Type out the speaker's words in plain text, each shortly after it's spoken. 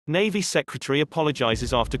Navy Secretary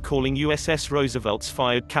apologizes after calling USS Roosevelt's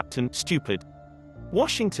fired captain stupid.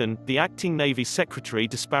 Washington, the acting Navy Secretary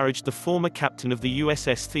disparaged the former captain of the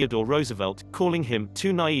USS Theodore Roosevelt, calling him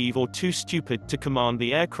too naive or too stupid to command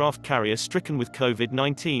the aircraft carrier stricken with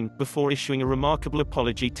COVID-19, before issuing a remarkable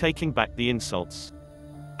apology taking back the insults.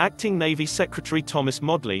 Acting Navy Secretary Thomas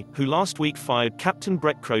Modly, who last week fired Captain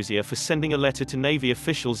Brett Crozier for sending a letter to Navy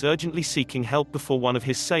officials urgently seeking help before one of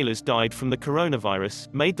his sailors died from the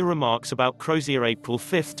coronavirus, made the remarks about Crozier April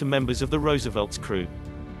 5 to members of the Roosevelt's crew.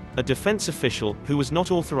 A defense official, who was not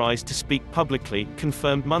authorized to speak publicly,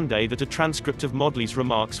 confirmed Monday that a transcript of Modly's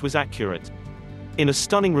remarks was accurate. In a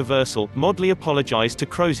stunning reversal, Modly apologized to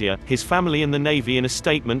Crozier, his family and the Navy in a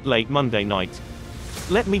statement late Monday night.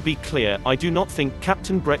 "Let me be clear, I do not think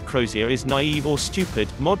Captain Brett Crozier is naive or stupid,"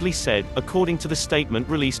 Modly said, according to the statement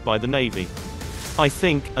released by the Navy. "I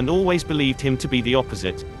think, and always believed him to be the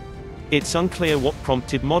opposite." It's unclear what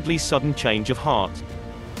prompted Modly's sudden change of heart.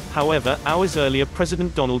 However, hours earlier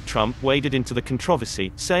President Donald Trump waded into the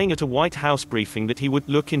controversy, saying at a White House briefing that he would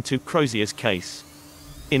look into Crozier's case.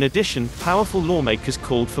 In addition, powerful lawmakers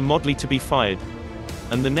called for Modly to be fired.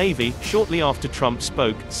 And the Navy, shortly after Trump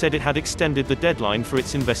spoke, said it had extended the deadline for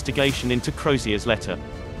its investigation into Crozier's letter.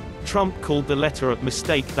 Trump called the letter a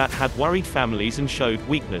mistake that had worried families and showed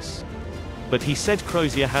weakness. But he said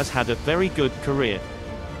Crozier has had a very good career.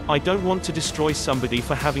 "I don't want to destroy somebody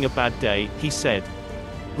for having a bad day," he said.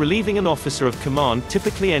 Relieving an officer of command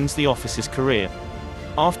typically ends the officer's career.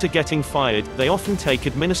 After getting fired, they often take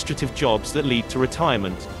administrative jobs that lead to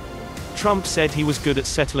retirement. Trump said he was good at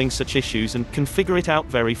settling such issues and can figure it out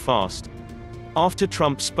very fast. After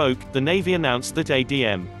Trump spoke, the Navy announced that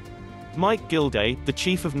ADM Mike Gilday, the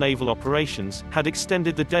Chief of Naval Operations, had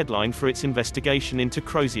extended the deadline for its investigation into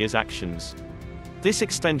Crozier's actions. This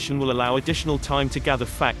extension will allow additional time to gather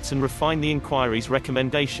facts and refine the inquiry's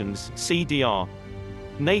recommendations, CDR.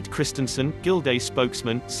 Nate Christensen, Gilday's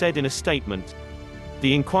spokesman, said in a statement.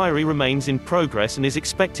 The inquiry remains in progress and is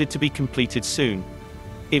expected to be completed soon.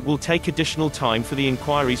 It will take additional time for the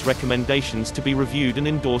inquiry's recommendations to be reviewed and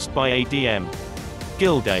endorsed by ADM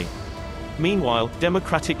Gilday. Meanwhile,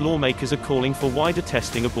 Democratic lawmakers are calling for wider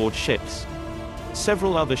testing aboard ships.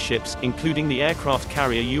 Several other ships, including the aircraft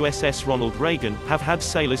carrier USS Ronald Reagan, have had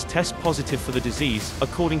sailors test positive for the disease,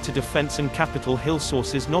 according to Defense and Capitol Hill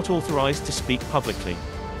sources not authorized to speak publicly.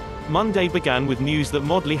 Monday began with news that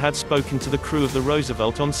Modly had spoken to the crew of the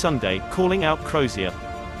Roosevelt on Sunday, calling out Crozier.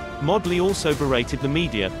 Modly also berated the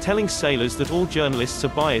media, telling sailors that all journalists are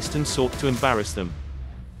biased and sought to embarrass them.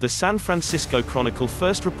 The San Francisco Chronicle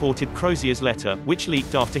first reported Crozier's letter, which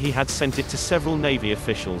leaked after he had sent it to several Navy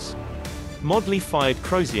officials. Modly fired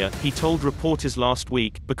Crozier, he told reporters last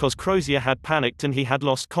week, because Crozier had panicked and he had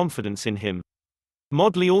lost confidence in him.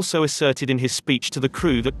 Modly also asserted in his speech to the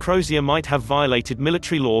crew that Crozier might have violated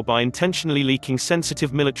military law by intentionally leaking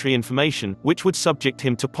sensitive military information, which would subject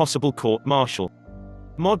him to possible court-martial.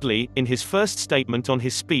 Modly, in his first statement on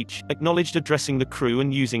his speech, acknowledged addressing the crew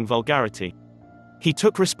and using vulgarity. He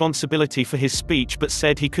took responsibility for his speech but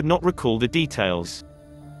said he could not recall the details.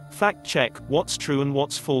 Fact check, what's true and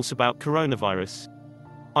what's false about coronavirus?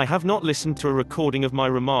 I have not listened to a recording of my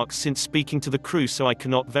remarks since speaking to the crew, so I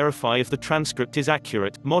cannot verify if the transcript is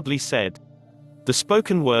accurate, Modly said. The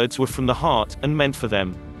spoken words were from the heart, and meant for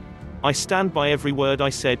them. I stand by every word I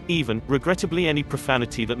said, even, regrettably, any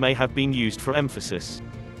profanity that may have been used for emphasis.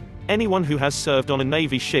 Anyone who has served on a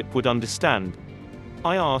Navy ship would understand.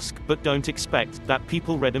 I ask, but don't expect, that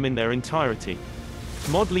people read them in their entirety.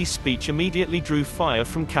 Modly's speech immediately drew fire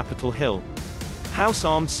from Capitol Hill. House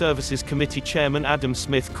Armed Services Committee Chairman Adam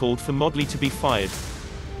Smith called for Modly to be fired.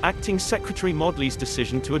 Acting Secretary Modly's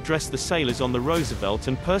decision to address the sailors on the Roosevelt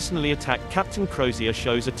and personally attack Captain Crozier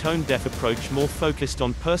shows a tone-deaf approach more focused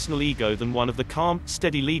on personal ego than one of the calm,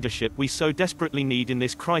 steady leadership we so desperately need in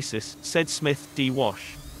this crisis, said Smith,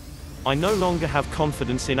 D-Wash. I no longer have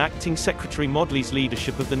confidence in Acting Secretary Modly's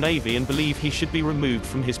leadership of the Navy and believe he should be removed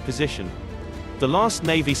from his position. The last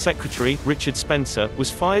Navy Secretary, Richard Spencer, was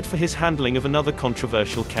fired for his handling of another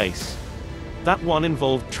controversial case. That one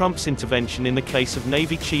involved Trump's intervention in the case of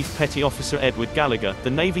Navy Chief Petty Officer Edward Gallagher, the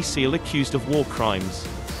Navy SEAL accused of war crimes.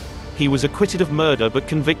 He was acquitted of murder but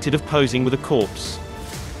convicted of posing with a corpse.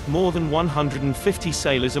 More than 150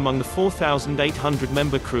 sailors among the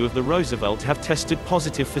 4,800-member crew of the Roosevelt have tested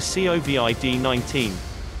positive for COVID-19.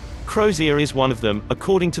 Crozier is one of them,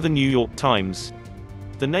 according to the New York Times.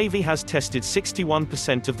 The Navy has tested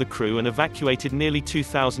 61% of the crew and evacuated nearly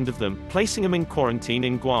 2,000 of them, placing them in quarantine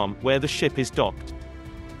in Guam, where the ship is docked.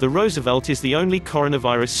 The Roosevelt is the only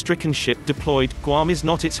coronavirus-stricken ship deployed. Guam is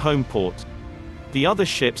not its home port. The other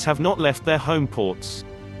ships have not left their home ports.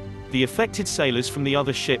 The affected sailors from the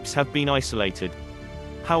other ships have been isolated.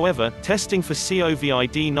 However, testing for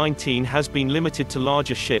COVID-19 has been limited to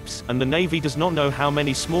larger ships, and the Navy does not know how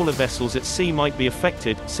many smaller vessels at sea might be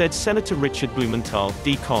affected, said Senator Richard Blumenthal,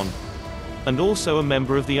 D-Con, and also a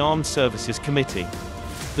member of the Armed Services Committee.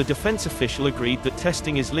 The defense official agreed that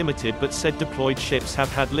testing is limited but said deployed ships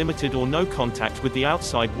have had limited or no contact with the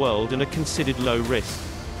outside world and are considered low risk.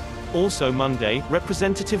 Also Monday,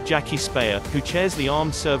 Representative Jackie Speyer, who chairs the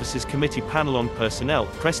Armed Services Committee panel on personnel,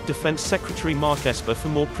 pressed Defense Secretary Mark Esper for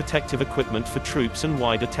more protective equipment for troops and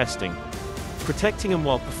wider testing. Protecting them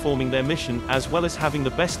while performing their mission, as well as having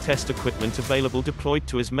the best test equipment available deployed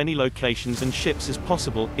to as many locations and ships as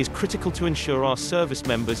possible, is critical to ensure our service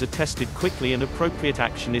members are tested quickly and appropriate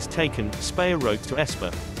action is taken, Speyer wrote to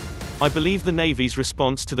Esper. I believe the Navy's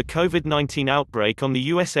response to the COVID-19 outbreak on the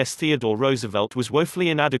USS Theodore Roosevelt was woefully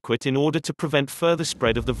inadequate in order to prevent further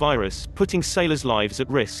spread of the virus, putting sailors' lives at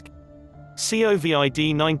risk.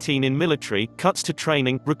 COVID-19 in military, cuts to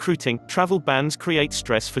training, recruiting, travel bans create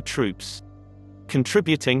stress for troops.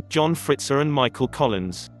 Contributing, John Fritzer and Michael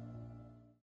Collins.